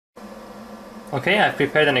Okay, I've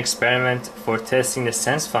prepared an experiment for testing the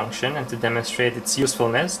sense function and to demonstrate its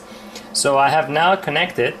usefulness. So I have now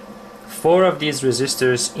connected 4 of these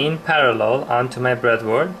resistors in parallel onto my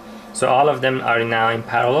breadboard. So all of them are now in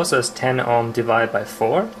parallel, so it's 10 ohm divided by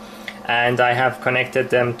 4. And I have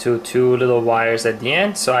connected them to 2 little wires at the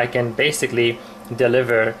end, so I can basically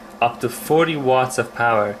deliver up to 40 watts of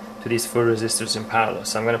power to these 4 resistors in parallel.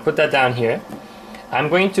 So I'm going to put that down here. I'm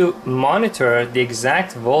going to monitor the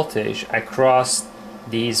exact voltage across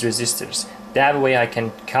these resistors. That way I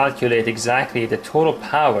can calculate exactly the total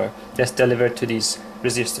power that's delivered to these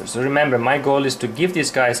resistors. So remember, my goal is to give these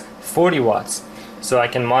guys 40 watts. So I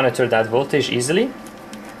can monitor that voltage easily.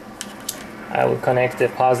 I will connect the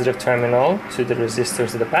positive terminal to the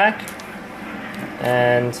resistors at the back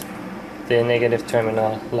and the negative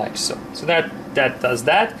terminal like so. So that does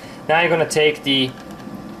that. Now I'm going to take the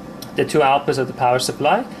 2 outputs of the power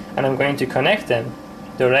supply and I'm going to connect them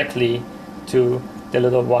directly to the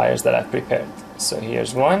little wires that I've prepared. So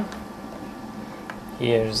here's one,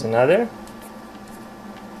 here's another,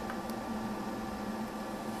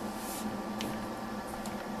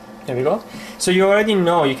 there we go. So you already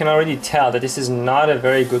know, you can already tell that this is not a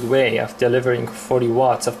very good way of delivering 40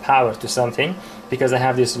 watts of power to something, because I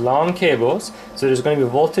have these long cables, so there's going to be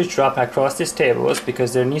a voltage drop across these cables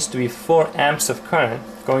because there needs to be 4 amps of current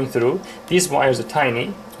going through. These wires are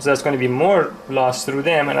tiny, so there's going to be more loss through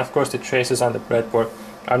them, and of course the traces on the breadboard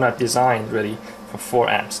are not designed really for 4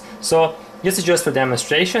 amps. So this is just for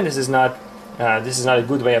demonstration. This is not a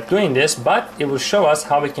good way of doing this, but it will show us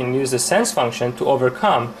how we can use the sense function to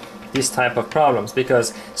overcome these type of problems,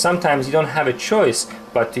 because sometimes you don't have a choice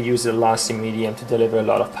but to use a lossy medium to deliver a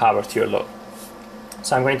lot of power to your load.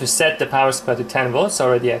 So I'm going to set the power supply to 10 volts,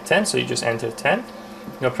 already at 10, so you just enter 10,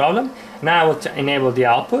 no problem. Now I will enable the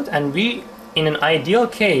output, and in an ideal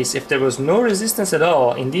case, if there was no resistance at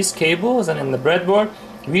all in these cables and in the breadboard,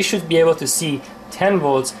 we should be able to see 10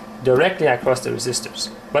 volts directly across the resistors.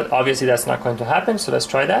 But obviously that's not going to happen, so let's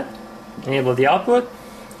try that. Enable the output,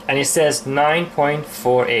 and it says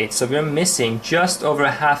 9.48, so we're missing just over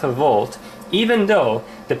half a volt, even though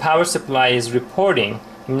the power supply is reporting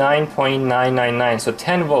 9.999, so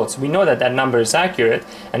 10 volts. We know that that number is accurate,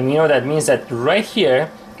 and we know that means that right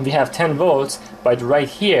here we have 10 volts, but right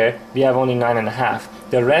here we have only 9.5.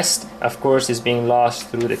 The rest, of course, is being lost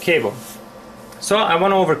through the cable. So I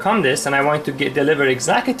want to overcome this, and I want to deliver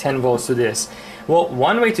exactly 10 volts to this. Well,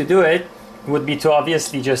 one way to do it would be to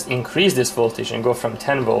obviously just increase this voltage and go from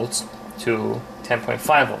 10 volts to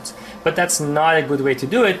 10.5 volts. But that's not a good way to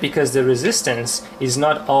do it, because the resistance is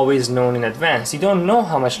not always known in advance. You don't know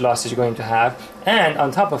how much loss you're going to have, and on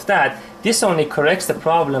top of that, this only corrects the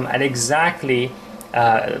problem at exactly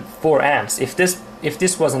 4 amps. If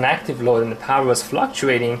this was an active load and the power was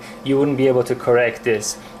fluctuating, you wouldn't be able to correct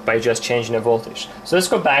this by just changing the voltage. So let's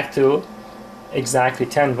go back to exactly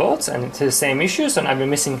 10 volts and it's the same issue, so now we're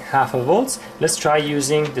missing half a volt. Let's try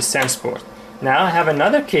using the sense board. Now I have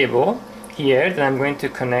another cable here that I'm going to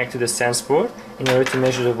connect to the sense board in order to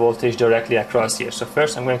measure the voltage directly across here. So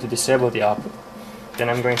first I'm going to disable the output. Then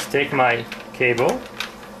I'm going to take my cable.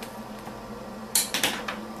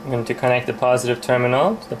 I'm going to connect the positive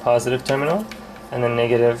terminal to the positive terminal and the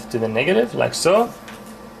negative to the negative, like so.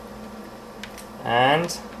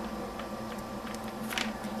 And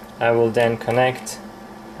I will then connect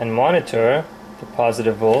and monitor the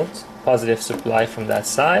positive supply from that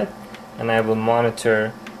side, and I will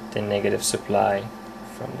monitor the negative supply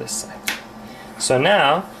from this side. So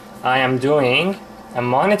now I'm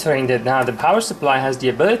monitoring that. Now the power supply has the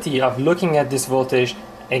ability of looking at this voltage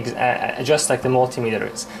just like the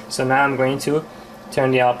multimeter is. So now I'm going to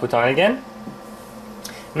turn the output on again.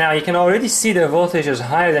 Now you can already see the voltage is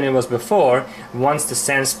higher than it was before once the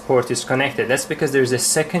sense port is connected. That's because there's a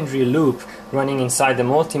secondary loop running inside the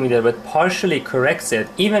multimeter that partially corrects it,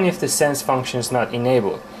 even if the sense function is not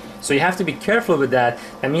enabled. So you have to be careful with that.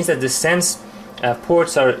 That means that the sense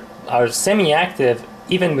ports are semi-active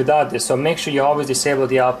even without this. So make sure you always disable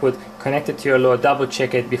the output, connect it to your load, double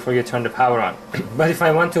check it before you turn the power on. But if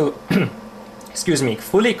I want to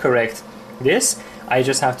fully correct this, I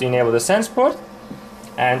just have to enable the sense port.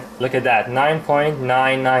 And look at that,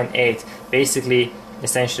 9.998, basically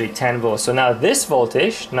essentially 10 volts. So now this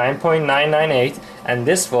voltage, 9.998, and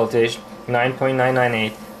this voltage,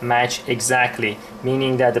 9.998, match exactly,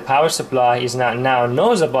 meaning that the power supply is now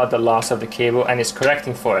knows about the loss of the cable and is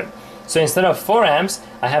correcting for it. So instead of 4 amps,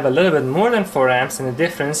 I have a little bit more than 4 amps, and the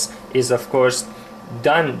difference is, of course,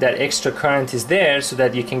 done. That extra current is there so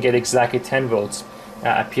that you can get exactly 10 volts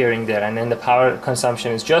appearing there, and then the power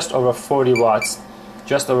consumption is just over 40 watts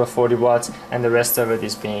just over 40 watts, and the rest of it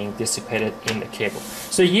is being dissipated in the cable.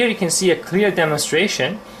 So here you can see a clear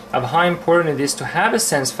demonstration of how important it is to have a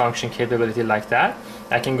sense function capability like that.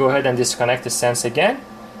 I can go ahead and disconnect the sense again,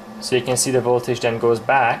 so you can see the voltage then goes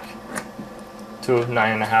back to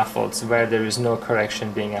 9.5 volts where there is no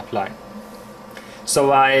correction being applied.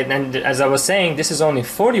 So and as I was saying, this is only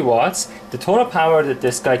 40 watts. The total power that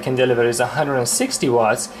this guy can deliver is 160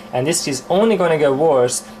 watts, and this is only going to get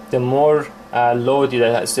worse the more load you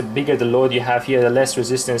have. The bigger the load you have here, the less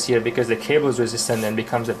resistance here, because the cable is resistant and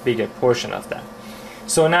becomes a bigger portion of that.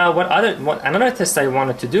 So now another test I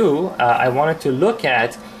wanted to do, I wanted to look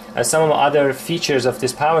at some of the other features of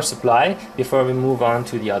this power supply before we move on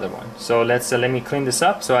to the other one. So let me clean this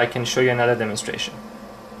up so I can show you another demonstration.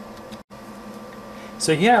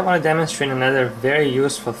 So here I want to demonstrate another very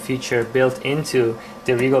useful feature built into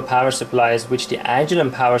the Rigol power supplies, which the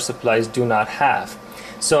Agilent power supplies do not have.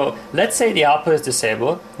 So let's say the output is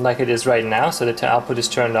disabled, like it is right now, so the output is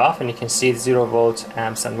turned off, and you can see 0 volts,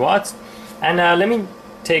 amps, and watts. And let me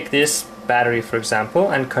take this battery, for example,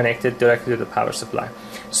 and connect it directly to the power supply.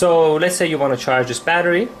 So let's say you want to charge this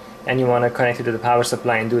battery, and you want to connect it to the power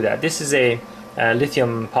supply and do that. This is a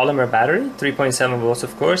lithium polymer battery, 3.7 volts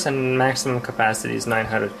of course, and maximum capacity is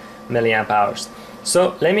 900 milliamp hours.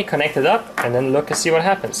 So let me connect it up and then look and see what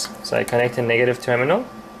happens. So I connect a negative terminal,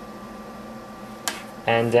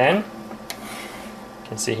 and then you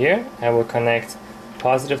can see here I will connect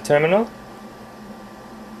positive terminal,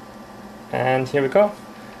 and here we go.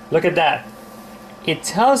 Look at that. It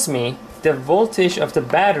tells me the voltage of the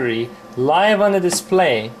battery live on the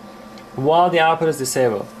display while the output is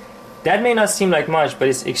disabled. That may not seem like much, but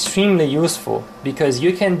it's extremely useful because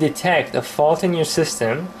you can detect a fault in your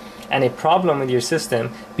system and a problem with your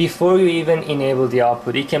system before you even enable the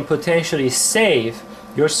output. It can potentially save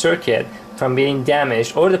your circuit from being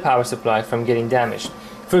damaged or the power supply from getting damaged.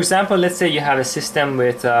 For example, let's say you have a system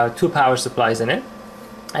with 2 power supplies in it,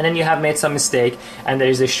 and then you have made some mistake and there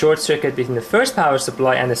is a short circuit between the first power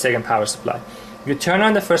supply and the second power supply. You turn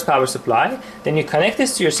on the first power supply, then you connect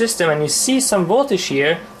this to your system, and you see some voltage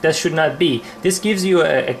here that should not be. This gives you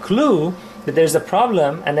a clue that there's a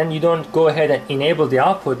problem, and then you don't go ahead and enable the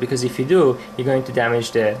output, because if you do, you're going to damage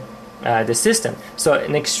the system. So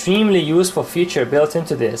an extremely useful feature built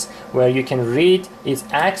into this, where you can read, it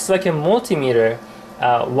acts like a multimeter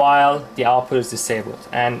while the output is disabled.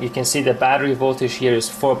 And you can see the battery voltage here is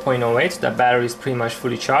 4.08. The battery is pretty much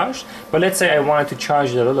fully charged. But let's say I wanted to charge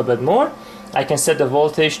it a little bit more. I can set the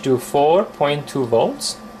voltage to 4.2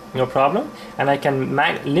 volts, no problem, and I can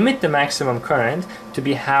limit the maximum current to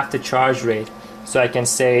be half the charge rate. So I can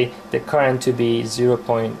say the current to be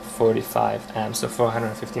 0.45 amps, so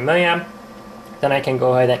 450 milliamp. Then I can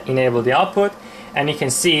go ahead and enable the output, and you can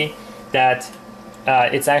see that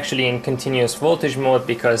it's actually in continuous voltage mode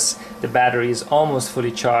because the battery is almost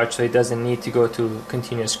fully charged, so it doesn't need to go to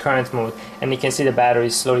continuous current mode. And you can see the battery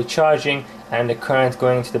is slowly charging, and the current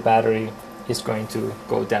going into the battery is going to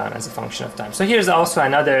go down as a function of time. So here's also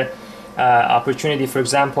another opportunity. For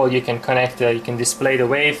example, you can connect, you can display the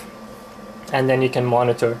wave, and then you can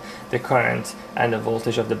monitor the current and the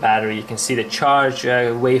voltage of the battery. You can see the charge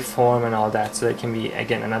waveform and all that. So it can be,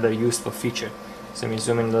 again, another useful feature. So let me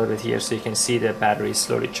zoom in a little bit here so you can see the battery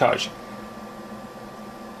slowly charging.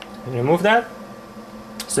 Remove that.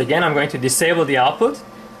 So again, I'm going to disable the output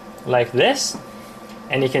like this.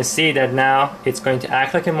 And you can see that now it's going to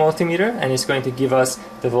act like a multimeter, and it's going to give us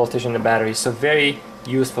the voltage in the battery. So very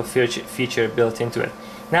useful feature built into it.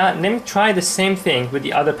 Now let me try the same thing with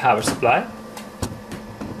the other power supply.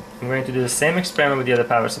 I'm going to do the same experiment with the other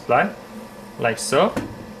power supply, like so.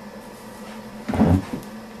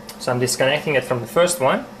 So I'm disconnecting it from the first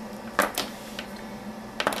one.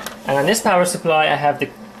 And on this power supply I have the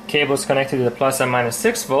cables connected to the plus and minus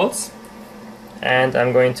 6 volts. And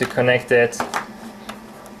I'm going to connect it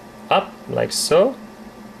up like so.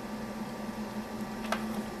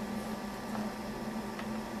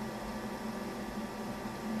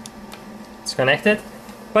 It's connected,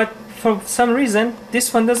 but for some reason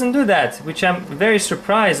this one doesn't do that, which I'm very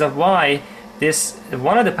surprised of why this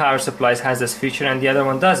one of the power supplies has this feature and the other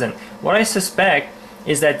one doesn't. What I suspect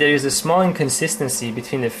is that there is a small inconsistency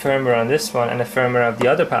between the firmware on this one and the firmware of the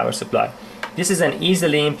other power supply. This is an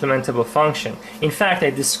easily implementable function. In fact, I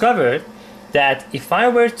discovered that if I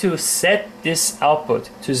were to set this output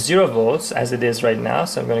to 0 volts as it is right now,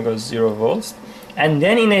 so I'm going to go 0 volts, and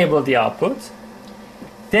then enable the output,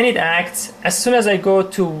 then it acts as soon as I go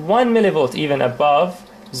to 1 millivolt, even above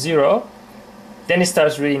 0, then it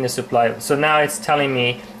starts reading the supply. So now it's telling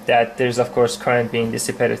me that there's of course current being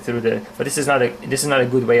dissipated through the, but this is not a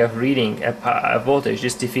good way of reading a voltage.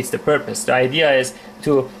 This defeats the purpose. The idea is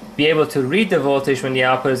to be able to read the voltage when the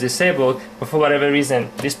output is disabled, but for whatever reason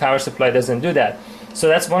this power supply doesn't do that. So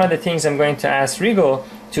that's one of the things I'm going to ask Rigol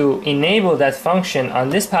to enable that function on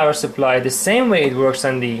this power supply the same way it works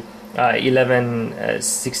on the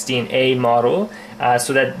 1116A model,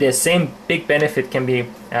 so that the same big benefit can be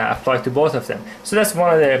applied to both of them. So that's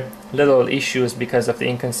one of the little issues because of the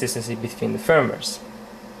inconsistency between the firmwares.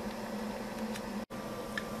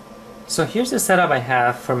 So here's the setup I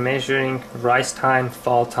have for measuring rise time,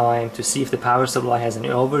 fall time, to see if the power supply has an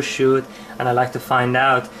overshoot, and I like to find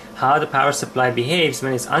out how the power supply behaves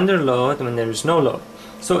when it's under load and when there is no load.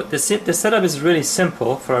 So the setup is really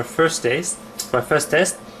simple for our first test.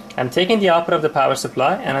 I'm taking the output of the power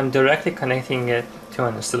supply and I'm directly connecting it to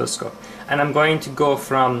an oscilloscope. And I'm going to go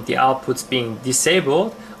from the outputs being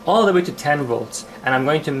disabled all the way to 10 volts. And I'm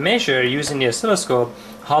going to measure using the oscilloscope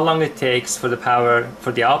how long it takes for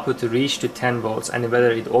the output to reach to 10 volts, and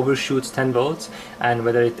whether it overshoots 10 volts and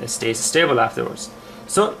whether it stays stable afterwards.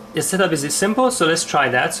 So the setup is simple, so let's try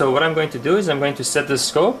that. So what I'm going to do is I'm going to set the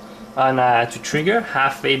scope on to trigger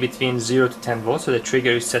halfway between 0 to 10 volts. So the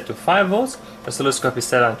trigger is set to 5 volts. The oscilloscope is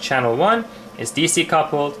set on channel 1. It's DC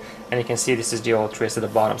coupled, and you can see this is the old trace at the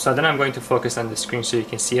bottom. So then I'm going to focus on the screen so you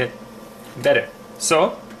can see it better.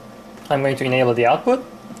 So I'm going to enable the output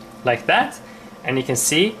like that, and you can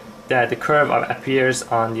see that the curve appears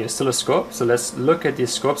on the oscilloscope. So let's look at the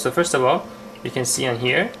scope. So first of all, you can see on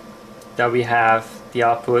here that we have the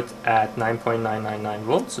output at 9.999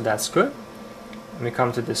 volts, so that's good. Let me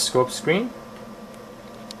come to the scope screen,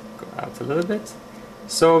 go out a little bit.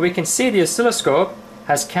 So we can see the oscilloscope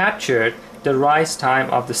has captured the rise time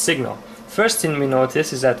of the signal. First thing we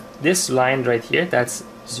notice is that this line right here, that's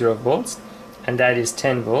 0 volts, and that is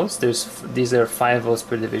 10 volts. These are 5 volts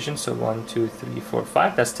per division, so 1, 2, 3, 4,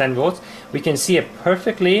 5, that's 10 volts. We can see a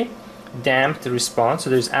perfectly damped response, so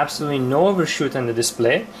there's absolutely no overshoot on the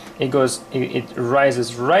display. It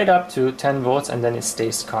rises right up to 10 volts and then it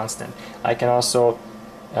stays constant. I can also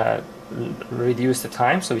reduce the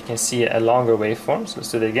time so we can see a longer waveform. So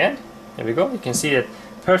let's do it again. There we go. You can see it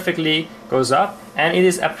perfectly goes up, and it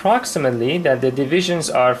is approximately that the divisions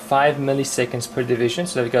are 5 milliseconds per division.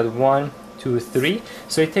 So we've got 1, 2, 3.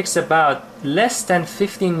 So it takes about less than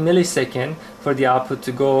 15 milliseconds for the output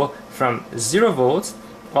to go from 0 volts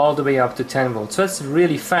all the way up to 10 volts. So it's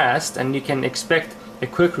really fast, and you can expect a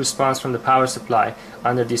quick response from the power supply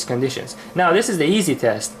under these conditions. Now this is the easy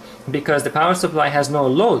test because the power supply has no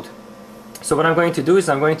load. So what I'm going to do is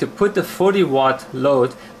I'm going to put the 40 watt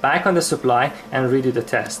load back on the supply and redo the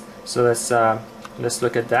test. So let's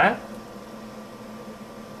look at that.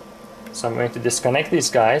 So I'm going to disconnect these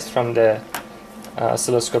guys from the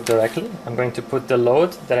oscilloscope directly. I'm going to put the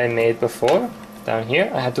load that I made before down here.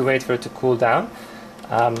 I had to wait for it to cool down.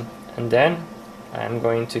 And then I'm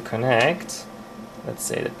going to connect, let's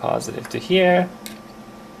say, the positive to here,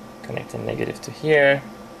 connect the negative to here.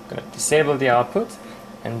 I'm going to disable the output,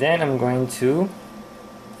 and then I'm going to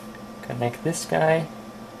connect this guy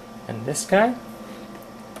and this guy,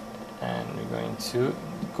 and we're going to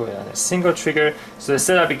go on a single trigger. So the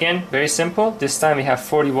setup, again, very simple. This time we have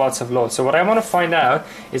 40 watts of load. So what I want to find out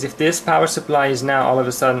is if this power supply is now all of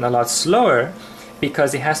a sudden a lot slower,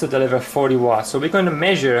 because it has to deliver 40 watts. So we're going to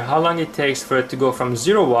measure how long it takes for it to go from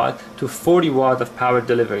 0 watt to 40 watt of power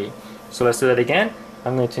delivery. So let's do that again.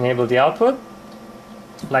 I'm going to enable the output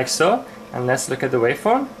like so, and let's look at the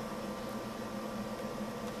waveform.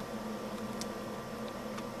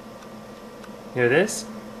 Here it is.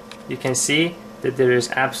 You can see that there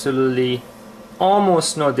is absolutely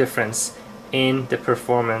almost no difference in the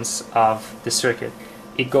performance of the circuit.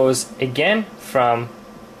 It goes again from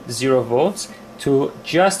 0 volts to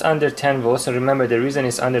just under 10 volts. And remember, the reason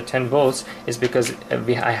it's under 10 volts is because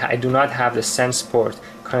I do not have the sense port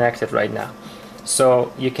connected right now.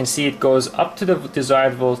 So you can see it goes up to the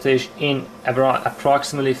desired voltage in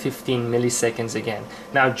approximately 15 milliseconds again.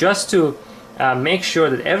 Now, just to make sure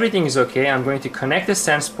that everything is okay, I'm going to connect the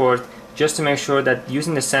sense port just to make sure that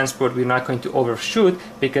using the sense port we're not going to overshoot,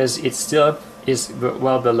 because it still is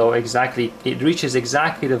well below exactly, it reaches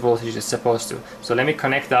exactly the voltage it's supposed to. So let me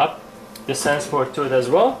connect up the sense port to it as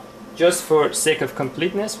well, just for sake of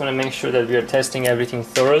completeness. Want to make sure that we are testing everything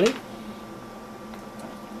thoroughly.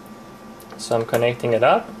 So I'm connecting it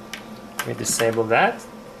up. We disable that.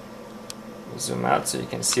 Zoom out so you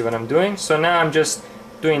can see what I'm doing. So now I'm just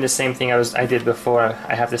doing the same thing I did before.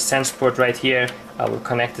 I have the sense port right here. I will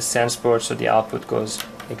connect the sense port so the output goes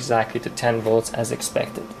exactly to 10 volts as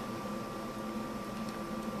expected.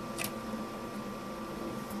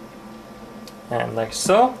 and like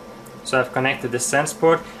so. So I've connected the sense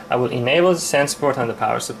port. I will enable the sense port on the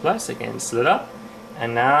power supply, so again it's lit up.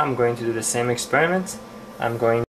 And now I'm going to do the same experiment. I'm going